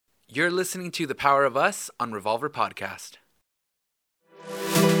You're listening to The Power of Us on Revolver Podcast.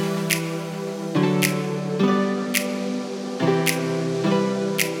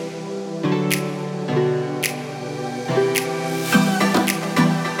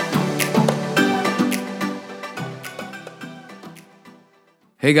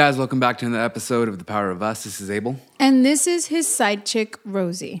 Hey guys, welcome back to another episode of The Power of Us. This is Abel. And this is his side chick,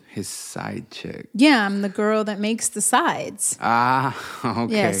 Rosie. His side chick. Yeah, I'm the girl that makes the sides. Ah,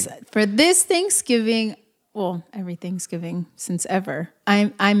 okay. Yes, for this Thanksgiving, well, every Thanksgiving since ever,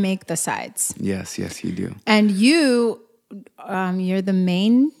 I make the sides. Yes, you do. And you're the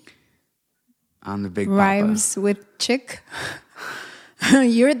main. I'm the big rhymes papa. with chick.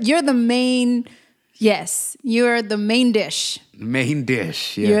 You're the main. Yes, you're the main dish. Main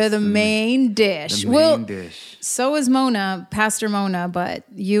dish. Yes, you're the main dish. The main dish. So is Mona, Pastor Mona, but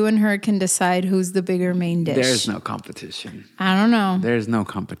you and her can decide who's the bigger main dish. There's no competition. I don't know. There's no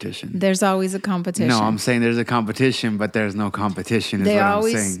competition. There's always a competition. No, I'm saying there's a competition, but there's no competition is what I'm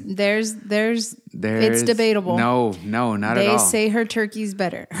saying. There's it's debatable. No, not at all. They say her turkey's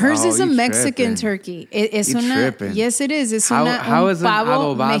better. Hers is a Mexican turkey. Es una, tripping. Yes, it is. It's how is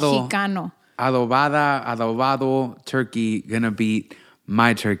pavo an adobado, mexicano. Adobado turkey gonna beat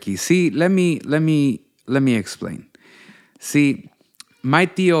my turkey? See, let me explain. See, my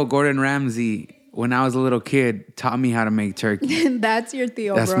tío Gordon Ramsay, when I was a little kid, taught me how to make turkey. That's your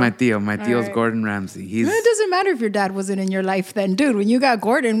tío, That's bro. my tío. My tío's right. Gordon Ramsay. It doesn't matter if your dad wasn't in your life then. Dude, when you got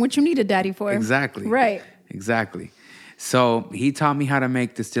Gordon, what you need a daddy for? Exactly. Right. Exactly. So he taught me how to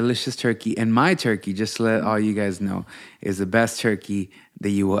make this delicious turkey. And my turkey, just to let all you guys know, is the best turkey that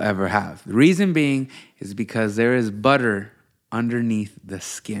you will ever have. The reason being is because there is butter underneath the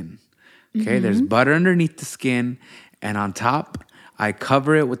skin. Okay, There's butter underneath the skin. And on top, I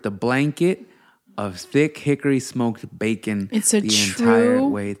cover it with a blanket of thick hickory smoked bacon entire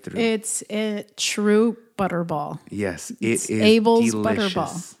way through. It's a true butterball. Yes, it's Abel's delicious.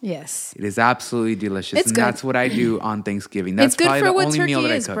 Butterball. Yes. It is absolutely delicious. It's and good. That's what I do on Thanksgiving. That's it's good probably for the what only turkey meal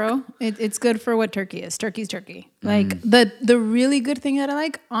that is, I cook. bro. It's good for what turkey is. Turkey's turkey. Like the really good thing that I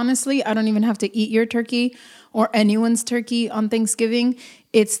like, honestly, I don't even have to eat your turkey or anyone's turkey on Thanksgiving.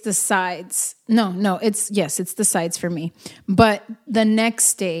 It's the sides. No, it's the sides for me. But the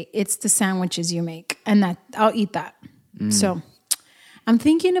next day, it's the sandwiches you make. And that I'll eat that. So I'm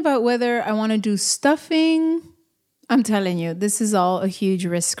thinking about whether I want to do stuffing. I'm telling you, this is all a huge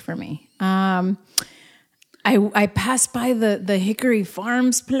risk for me. I passed by the Hickory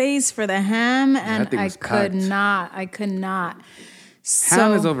Farms place for the ham, and I could not.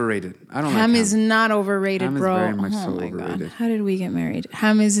 Ham is overrated. I don't like ham. Ham is not overrated, ham bro. Ham is very much oh so my overrated. God. How did we get married?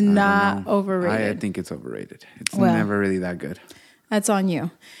 Ham is not overrated. I think it's overrated. It's never really that good. That's on you.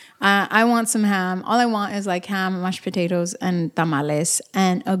 I want some ham. All I want is like ham, mashed potatoes, and tamales,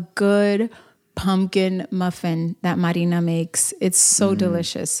 and a good pumpkin muffin that Marina makes. It's so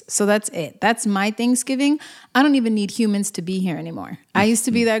delicious. So that's it. That's my Thanksgiving. I don't even need humans to be here anymore. I used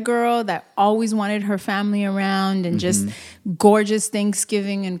to be that girl that always wanted her family around, and just gorgeous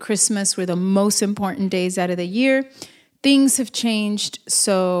Thanksgiving and Christmas were the most important days out of the year. Things have changed.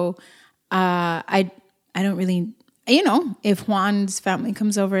 So I don't really, if Juan's family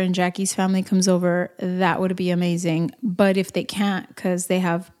comes over and Jackie's family comes over, that would be amazing. But if they can't because they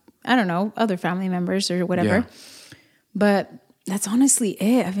have, I don't know, other family members or whatever. Yeah. But that's honestly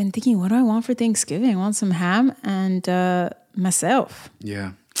it. I've been thinking, what do I want for Thanksgiving? I want some ham and myself.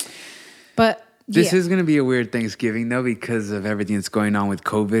 Yeah. But this is going to be a weird Thanksgiving, though, because of everything that's going on with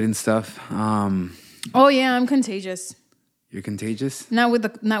COVID and stuff. Oh, yeah, I'm contagious. You're contagious? Not with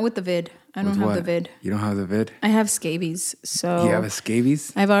the vid. I don't have the vid. You don't have the vid? I have scabies. So you have a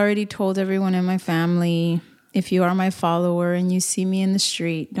scabies? I've already told everyone in my family, if you are my follower and you see me in the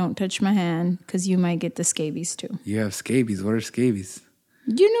street, don't touch my hand because you might get the scabies too. You have scabies. What are scabies?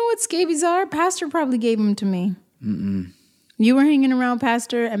 You know what scabies are? Pastor probably gave them to me. You were hanging around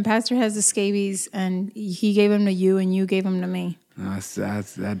Pastor, and Pastor has the scabies, and he gave them to you, and you gave them to me.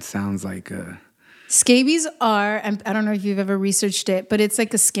 That sounds like a... Scabies are, and I don't know if you've ever researched it, but it's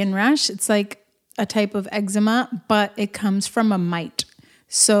like a skin rash. It's like a type of eczema, but it comes from a mite.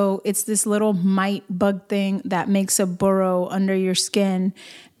 So it's this little mite bug thing that makes a burrow under your skin,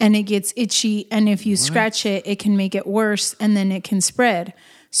 and it gets itchy. And if you scratch it, it can make it worse, and then it can spread.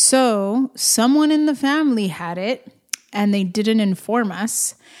 So someone in the family had it, and they didn't inform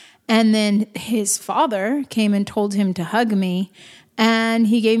us. And then his father came and told him to hug me, and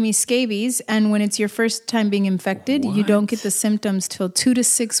he gave me scabies. And when it's your first time being infected, you don't get the symptoms till 2 to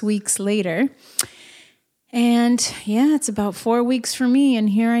 6 weeks later. And yeah, it's about 4 weeks for me. And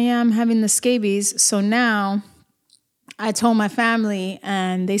here I am having the scabies. So now I told my family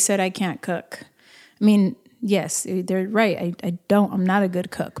and they said I can't cook. I mean, yes, they're right. I'm not a good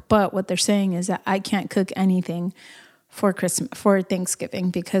cook. But what they're saying is that I can't cook anything for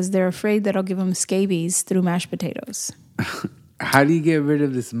Thanksgiving because they're afraid that I'll give them scabies through mashed potatoes. How do you get rid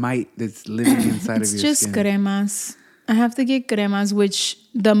of this mite that's living inside of your skin? It's just cremas. I have to get cremas, which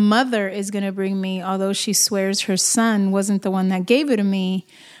the mother is going to bring me, although she swears her son wasn't the one that gave it to me.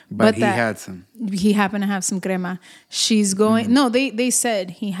 But he had some. He happened to have some crema. She's going. No, they said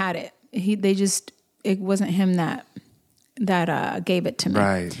he had it. It wasn't him that gave it to me.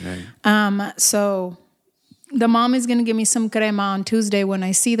 Right. So the mom is gonna give me some crema on Tuesday when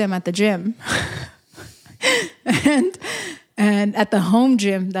I see them at the gym, and at the home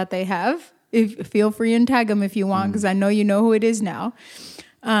gym that they have. Feel free and tag them if you want, because I know you know who it is now.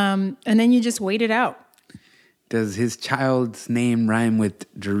 And then you just wait it out. Does his child's name rhyme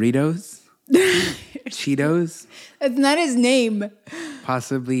with Doritos? Cheetos? That's not his name.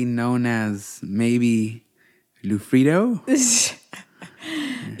 Possibly known as maybe Lufrito?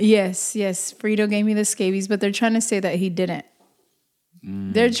 Yes. Frito gave me the scabies, but they're trying to say that he didn't.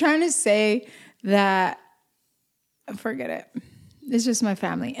 They're trying to say that... Forget it. It's just my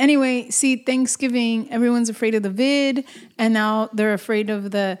family. Anyway, see, Thanksgiving, everyone's afraid of the vid, and now they're afraid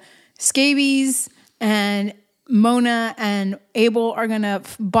of the scabies, and Mona and Abel are going to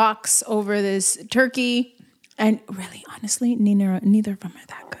box over this turkey. And really, honestly, neither of them are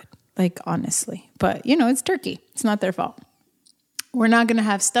that good. Like, honestly. But, it's turkey. It's not their fault. We're not going to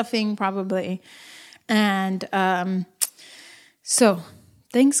have stuffing, probably. And so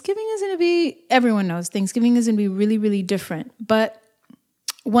Thanksgiving is going to be, everyone knows, Thanksgiving is going to be really, really different. But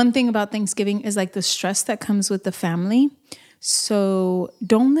one thing about Thanksgiving is like the stress that comes with the family. So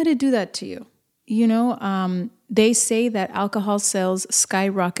don't let it do that to you. They say that alcohol sales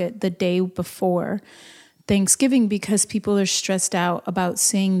skyrocket the day before Thanksgiving because people are stressed out about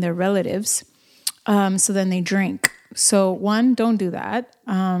seeing their relatives. So then they drink. So one, don't do that.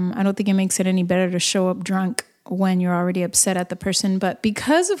 I don't think it makes it any better to show up drunk when you're already upset at the person. But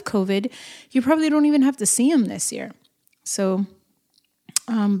because of COVID, you probably don't even have to see them this year. So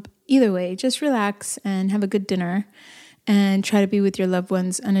either way, just relax and have a good dinner and try to be with your loved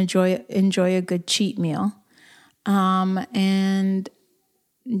ones and enjoy a good cheat meal. And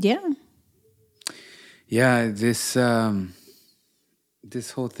yeah. Yeah, this whole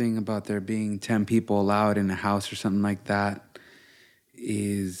thing about there being 10 people allowed in a house or something like that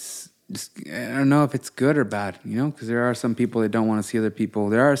is just, I don't know if it's good or bad, because there are some people that don't want to see other people.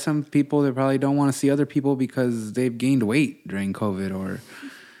 There are some people that probably don't want to see other people because they've gained weight during COVID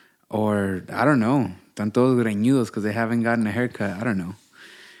or I don't know, están todos greñudos because they haven't gotten a haircut. I don't know.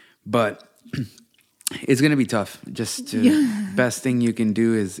 But it's going to be tough. Best thing you can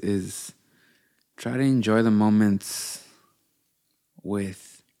do is try to enjoy the moments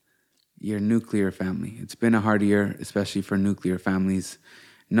with your nuclear family. It's been a hard year, especially for nuclear families.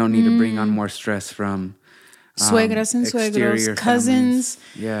 No need to bring on more stress from suegras and suegros, cousins.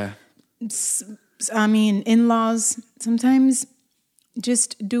 Yeah. I mean, in-laws. Sometimes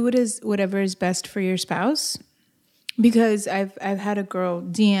just do whatever is best for your spouse. Because I've had a girl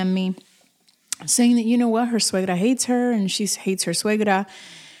DM me saying that, her suegra hates her and she hates her suegra.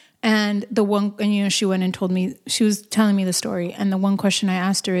 And she went and told me, she was telling me the story. And the one question I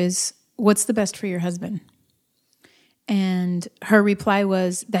asked her is, what's the best for your husband? And her reply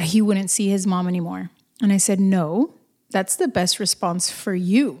was that he wouldn't see his mom anymore. And I said, no, that's the best response for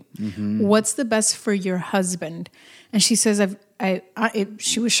you. Mm-hmm. What's the best for your husband? And she says,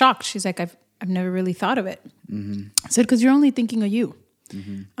 she was shocked. She's like, I've never really thought of it. Mm-hmm. I said, because you're only thinking of you.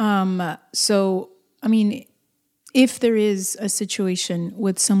 Mm-hmm. So, I mean, if there is a situation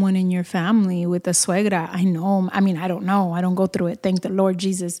with someone in your family with a suegra, I don't know. I don't go through it. Thank the Lord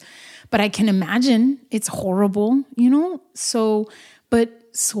Jesus. But I can imagine it's horrible, So, but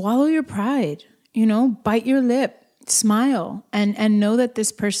swallow your pride, bite your lip, smile, and know that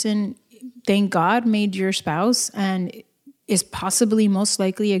this person, thank God, made your spouse and is possibly most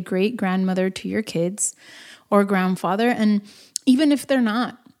likely a great grandmother to your kids or grandfather. And even if they're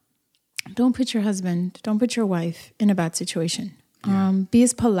not, don't put your husband, don't put your wife in a bad situation. Yeah. Be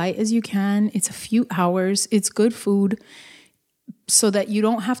as polite as you can. It's a few hours. It's good food so that you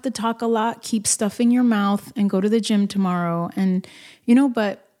don't have to talk a lot. Keep stuff in your mouth and go to the gym tomorrow. And,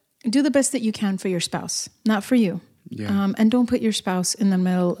 but do the best that you can for your spouse, not for you. Yeah. And don't put your spouse in the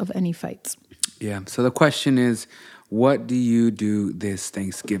middle of any fights. Yeah. So the question is, what do you do this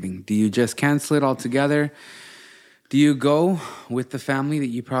Thanksgiving? Do you just cancel it altogether? Do you go with the family that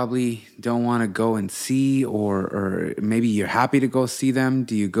you probably don't want to go and see, or maybe you're happy to go see them?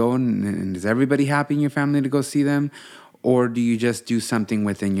 Do you go and is everybody happy in your family to go see them? Or do you just do something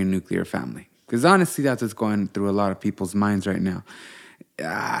within your nuclear family? Because honestly, that's what's going through a lot of people's minds right now.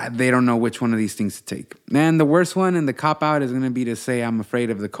 They don't know which one of these things to take. And the worst one and the cop-out is going to be to say, I'm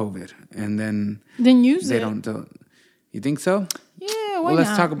afraid of the COVID. And then use they it. don't do. You think so? Yeah, why well, let's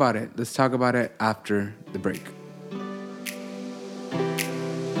not? talk about it. Let's talk about it after the break.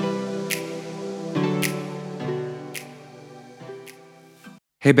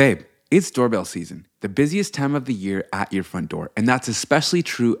 Hey, babe, it's doorbell season, the busiest time of the year at your front door. And that's especially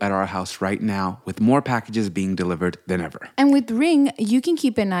true at our house right now, with more packages being delivered than ever. And with Ring, you can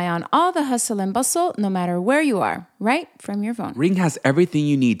keep an eye on all the hustle and bustle, no matter where you are, right from your phone. Ring has everything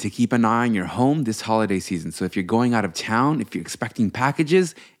you need to keep an eye on your home this holiday season. So if you're going out of town, if you're expecting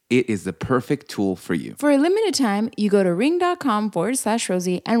packages, it is the perfect tool for you. For a limited time, you go to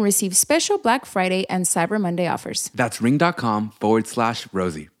ring.com/Rosie and receive special Black Friday and Cyber Monday offers. That's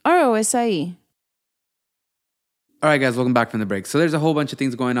ring.com/Rosie. ROSIE. All right, guys, welcome back from the break. So there's a whole bunch of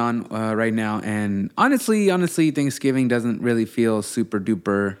things going on right now. And honestly, Thanksgiving doesn't really feel super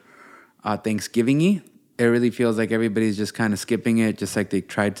duper Thanksgiving-y. It really feels like everybody's just kind of skipping it, just like they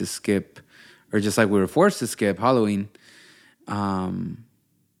tried to skip, or just like we were forced to skip Halloween.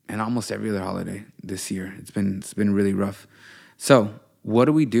 And almost every other holiday this year. It's been really rough. So what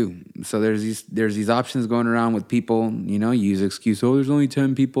do we do? So there's these options going around with people, you use the excuse, oh, there's only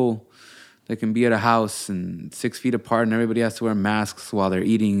 10 people that can be at a house and 6 feet apart and everybody has to wear masks while they're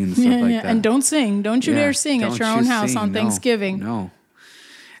eating and stuff like that. And don't sing. Don't you dare sing at your own house on Thanksgiving. No.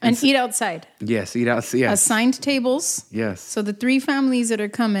 And eat outside. Yes, eat outside. Yes. Assigned tables. Yes. So the 3 families that are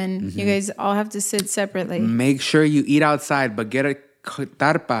coming, you guys all have to sit separately. Make sure you eat outside, but get a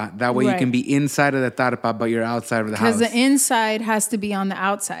tarpa. That way you can be inside of the tarpa, but you're outside of the house. Because the inside has to be on the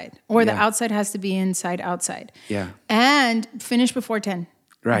outside, or the outside has to be outside. Yeah. And finish before 10.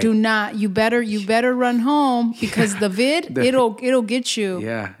 Right. Do not. You better run home because the vid it'll get you.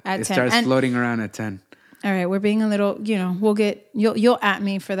 Yeah. At 10. It starts floating around at 10. All right, we're being a little. You'll at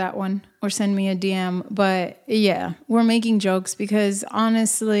me for that one or send me a DM. But yeah, we're making jokes because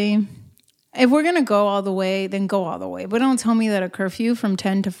honestly, if we're going to go all the way, then go all the way. But don't tell me that a curfew from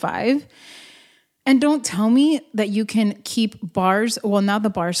 10 to 5. And don't tell me that you can keep bars. Well, now the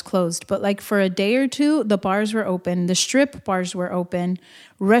bar's closed. But like for a day or two, the bars were open. The strip bars were open.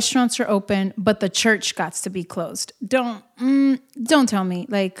 Restaurants are open. But the church got to be closed. Don't tell me.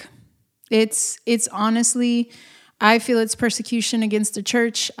 Like, it's honestly, I feel it's persecution against the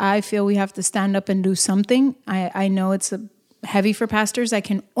church. I feel we have to stand up and do something. I know it's heavy for pastors. I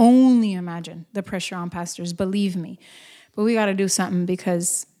can only imagine the pressure on pastors, believe me. But we got to do something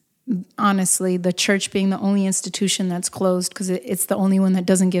because honestly, the church being the only institution that's closed because it's the only one that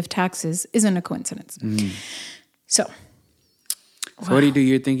doesn't give taxes isn't a coincidence. So what do you do?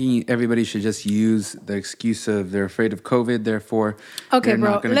 You're thinking everybody should just use the excuse of they're afraid of COVID, therefore okay,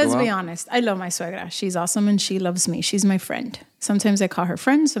 bro, let's be honest. I love my suegra. She's awesome and she loves me. She's my friend. Sometimes I call her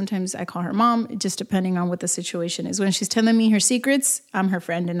friend. Sometimes I call her mom, just depending on what the situation is. When she's telling me her secrets, I'm her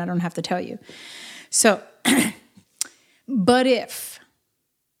friend and I don't have to tell you. So, but if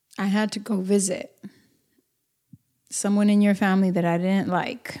I had to go visit someone in your family that I didn't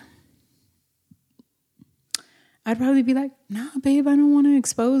like, I'd probably be like, nah, babe, I don't want to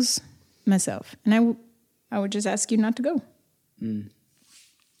expose myself. And I would just ask you not to go.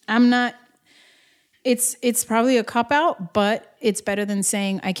 I'm not, it's probably a cop-out, but it's better than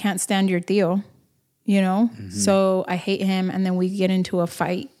saying, I can't stand your tío, So I hate him, and then we get into a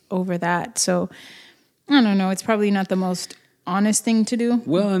fight over that. So, I don't know, it's probably not the most honest thing to do.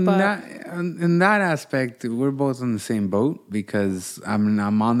 Well, in that aspect, we're both on the same boat because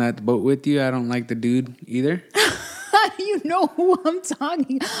I'm on that boat with you. I don't like the dude either. You know who I'm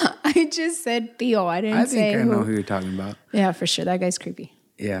talking. I just said Theo. I didn't say I know who you're talking about. Yeah, for sure. That guy's creepy.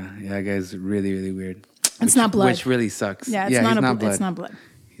 Yeah, that guy's really, really weird. It's not blood. Which really sucks. Yeah, it's not blood. It's not blood.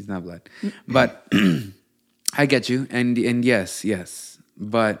 He's not blood. But I get you. And yes.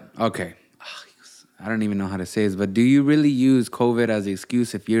 But, okay. I don't even know how to say this, but do you really use COVID as an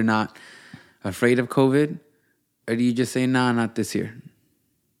excuse if you're not afraid of COVID? Or do you just say, nah, not this year?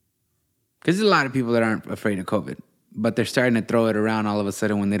 Because there's a lot of people that aren't afraid of COVID, but they're starting to throw it around all of a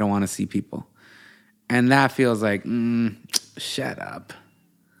sudden when they don't want to see people. And that feels like, shut up.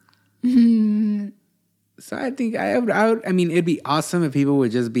 So I think I would, it'd be awesome if people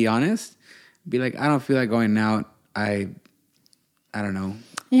would just be honest. Be like, I don't feel like going out. I don't know.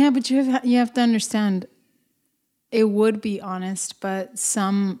 Yeah, but you have to understand, it would be honest, but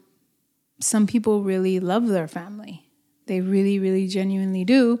some people really love their family. They really, really genuinely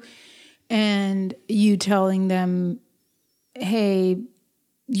do. And you telling them, hey,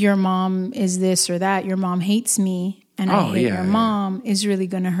 your mom is this or that, your mom hates me, and I hate your mom is really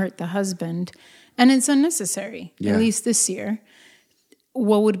going to hurt the husband. And it's unnecessary, at least this year.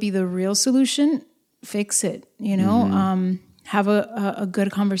 What would be the real solution? Fix it, you know? Have a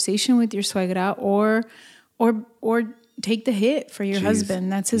good conversation with your suegra or take the hit for your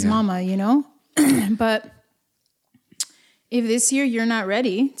husband. That's his mama, you know? But if this year you're not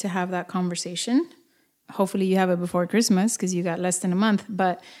ready to have that conversation, hopefully you have it before Christmas because you got less than a month,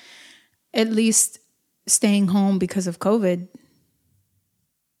 but at least staying home because of COVID,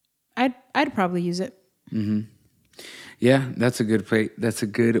 I'd probably use it. Mm-hmm. Yeah, that's a good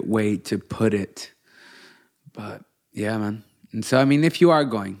way to put it. But yeah, man. And so, I mean, if you're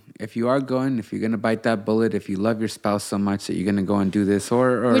going to bite that bullet, if you love your spouse so much that you're going to go and do this,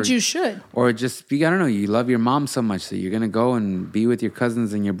 or which you should, or just, I don't know, you love your mom so much that you're going to go and be with your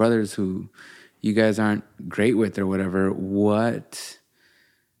cousins and your brothers who you guys aren't great with or whatever, what,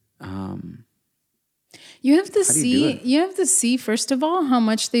 you have to see, first of all, how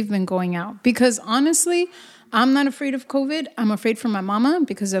much they've been going out. Because honestly, I'm not afraid of COVID. I'm afraid for my mama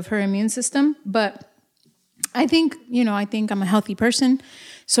because of her immune system. But I think I'm a healthy person,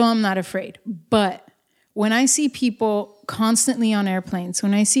 so I'm not afraid. But when I see people constantly on airplanes,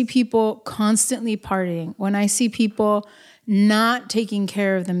 when I see people constantly partying, when I see people not taking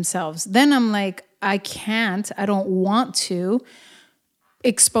care of themselves, then I'm like, I don't want to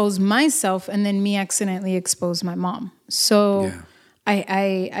expose myself and then me accidentally expose my mom. So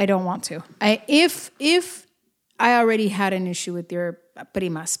I don't want to. If I already had an issue with your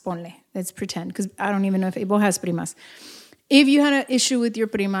primas, ponle, let's pretend, because I don't even know if Abel has primas. If you had an issue with your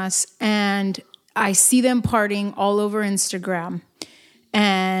primas and I see them partying all over Instagram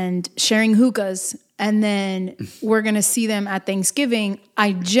and sharing hookahs, and then we're going to see them at Thanksgiving,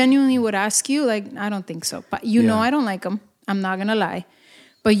 I genuinely would ask you, like, I don't think so. But you know I don't like them. I'm not going to lie.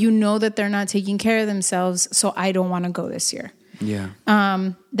 But you know that they're not taking care of themselves, so I don't want to go this year. Yeah.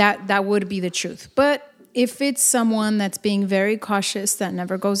 That would be the truth. But if it's someone that's being very cautious, that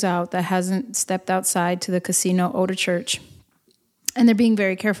never goes out, that hasn't stepped outside to the casino or to church, and they're being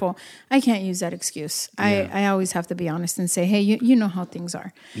very careful, I can't use that excuse. Yeah. I always have to be honest and say, hey, you know how things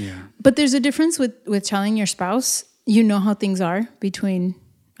are. Yeah. But there's a difference with telling your spouse, you know how things are between,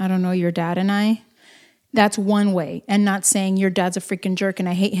 I don't know, your dad and I. That's one way. And not saying your dad's a freaking jerk and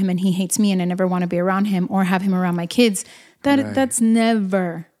I hate him and he hates me and I never want to be around him or have him around my kids. That's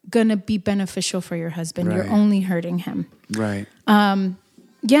never gonna be beneficial for your husband. Right. You're only hurting him. Right.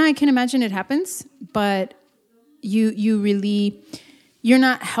 Yeah, I can imagine it happens, but you're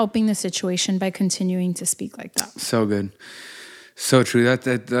not helping the situation by continuing to speak like that. So good. So true.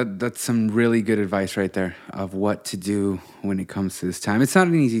 That's some really good advice right there of what to do when it comes to this time. It's not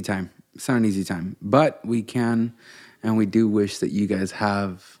an easy time. But we can, and we do wish that you guys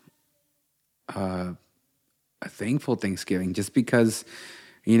have a thankful Thanksgiving, just because,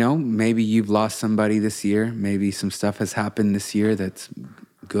 maybe you've lost somebody this year. Maybe some stuff has happened this year that's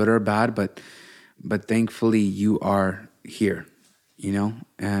good or bad, but thankfully you are here,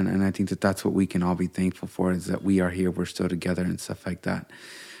 and I think that's what we can all be thankful for, is that we are here, we're still together and stuff like that.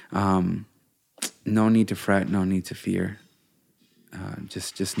 No need to fret, no need to fear.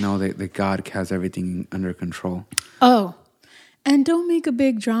 Just know that God has everything under control. Oh, and don't make a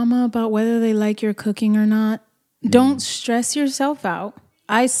big drama about whether they like your cooking or not. Don't stress yourself out.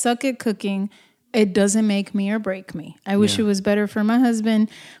 I suck at cooking. It doesn't make me or break me. I wish it was better for my husband,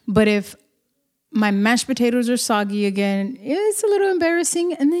 but if my mashed potatoes are soggy again, it's a little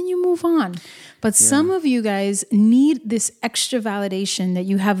embarrassing, and then you move on. But some of you guys need this extra validation that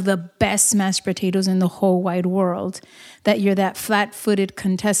you have the best mashed potatoes in the whole wide world, that you're that flat-footed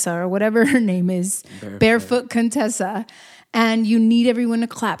Contessa or whatever her name is, barefoot Contessa, and you need everyone to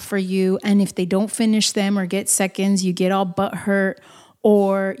clap for you. And if they don't finish them or get seconds, you get all butthurt,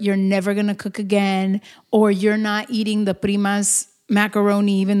 or you're never going to cook again, or you're not eating the prima's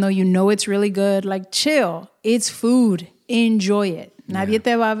macaroni even though you know it's really good. Like, chill. It's food. Enjoy it. Nadie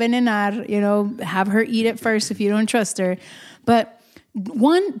te va a envenenar, have her eat it first if you don't trust her. But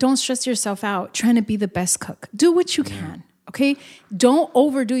one, don't stress yourself out trying to be the best cook. Do what you can, okay? Don't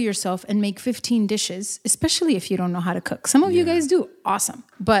overdo yourself and make 15 dishes, especially if you don't know how to cook. Some of you guys do. Awesome.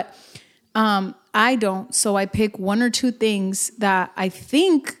 But I don't, so I pick one or two things that I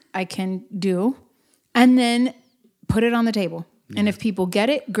think I can do and then put it on the table. And if people get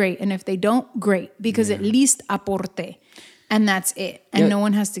it, great. And if they don't, great. Because at least aporte. And that's it. And no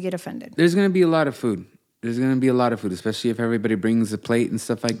one has to get offended. There's going to be a lot of food. Especially if everybody brings a plate and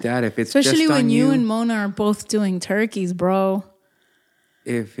stuff like that. If it's especially just when you and Mona are both doing turkeys, bro.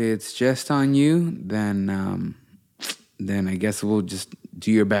 If it's just on you, then I guess we'll just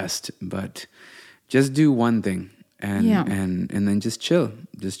do your best. But just do one thing and Yeah. and then just chill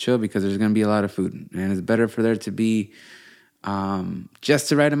because there's gonna be a lot of food, and it's better for there to be just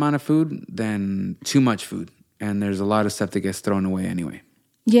the right amount of food than too much food. And there's a lot of stuff that gets thrown away anyway.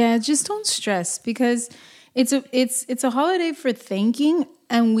 Yeah, just don't stress, because it's a holiday for thanking,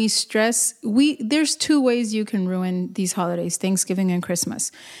 and we stress. There's two ways you can ruin these holidays, Thanksgiving and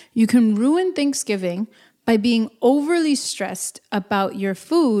Christmas. You can ruin Thanksgiving by being overly stressed about your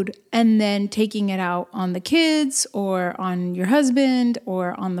food and then taking it out on the kids or on your husband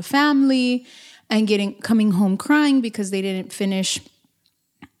or on the family, and coming home crying because they didn't finish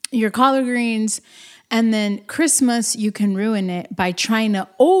your collard greens. And then Christmas, you can ruin it by trying to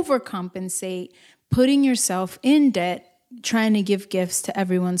overcompensate, putting yourself in debt, trying to give gifts to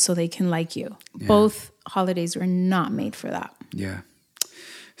everyone so they can like you. Yeah. Both holidays were not made for that. Yeah.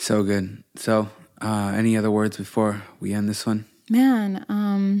 So good. So, any other words before we end this one?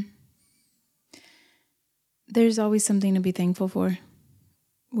 Man, there's always something to be thankful for.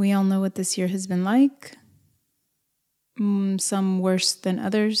 We all know what this year has been like. Some worse than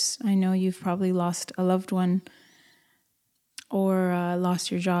others. I know you've probably lost a loved one or lost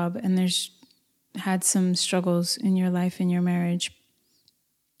your job, and there's had some struggles in your life, in your marriage.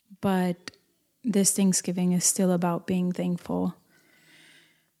 But this Thanksgiving is still about being thankful.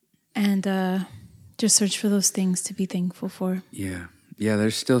 And just search for those things to be thankful for. Yeah. Yeah,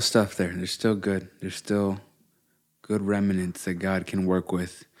 there's still stuff there. There's still good. There's still good remnants that God can work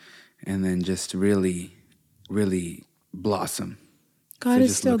with, and then just really, really blossom. God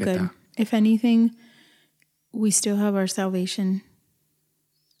is still good. If anything, we still have our salvation.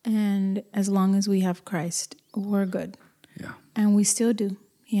 And as long as we have Christ, we're good. Yeah. And we still do.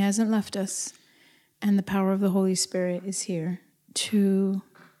 He hasn't left us. And the power of the Holy Spirit is here to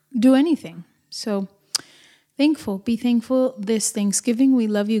do anything. So thankful. Be thankful this Thanksgiving. We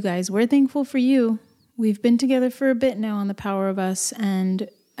love you guys. We're thankful for you. We've been together for a bit now on The Power of Us. And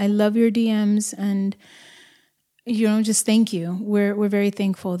I love your DMs, and just thank you. We're very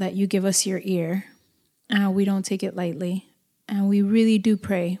thankful that you give us your ear. We don't take it lightly. And we really do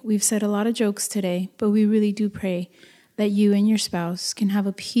pray. We've said a lot of jokes today, but we really do pray that you and your spouse can have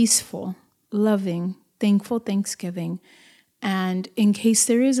a peaceful, loving, thankful Thanksgiving. And in case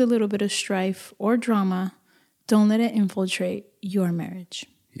there is a little bit of strife or drama, don't let it infiltrate your marriage.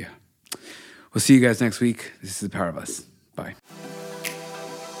 Yeah. We'll see you guys next week. This is The Power of Us. Bye.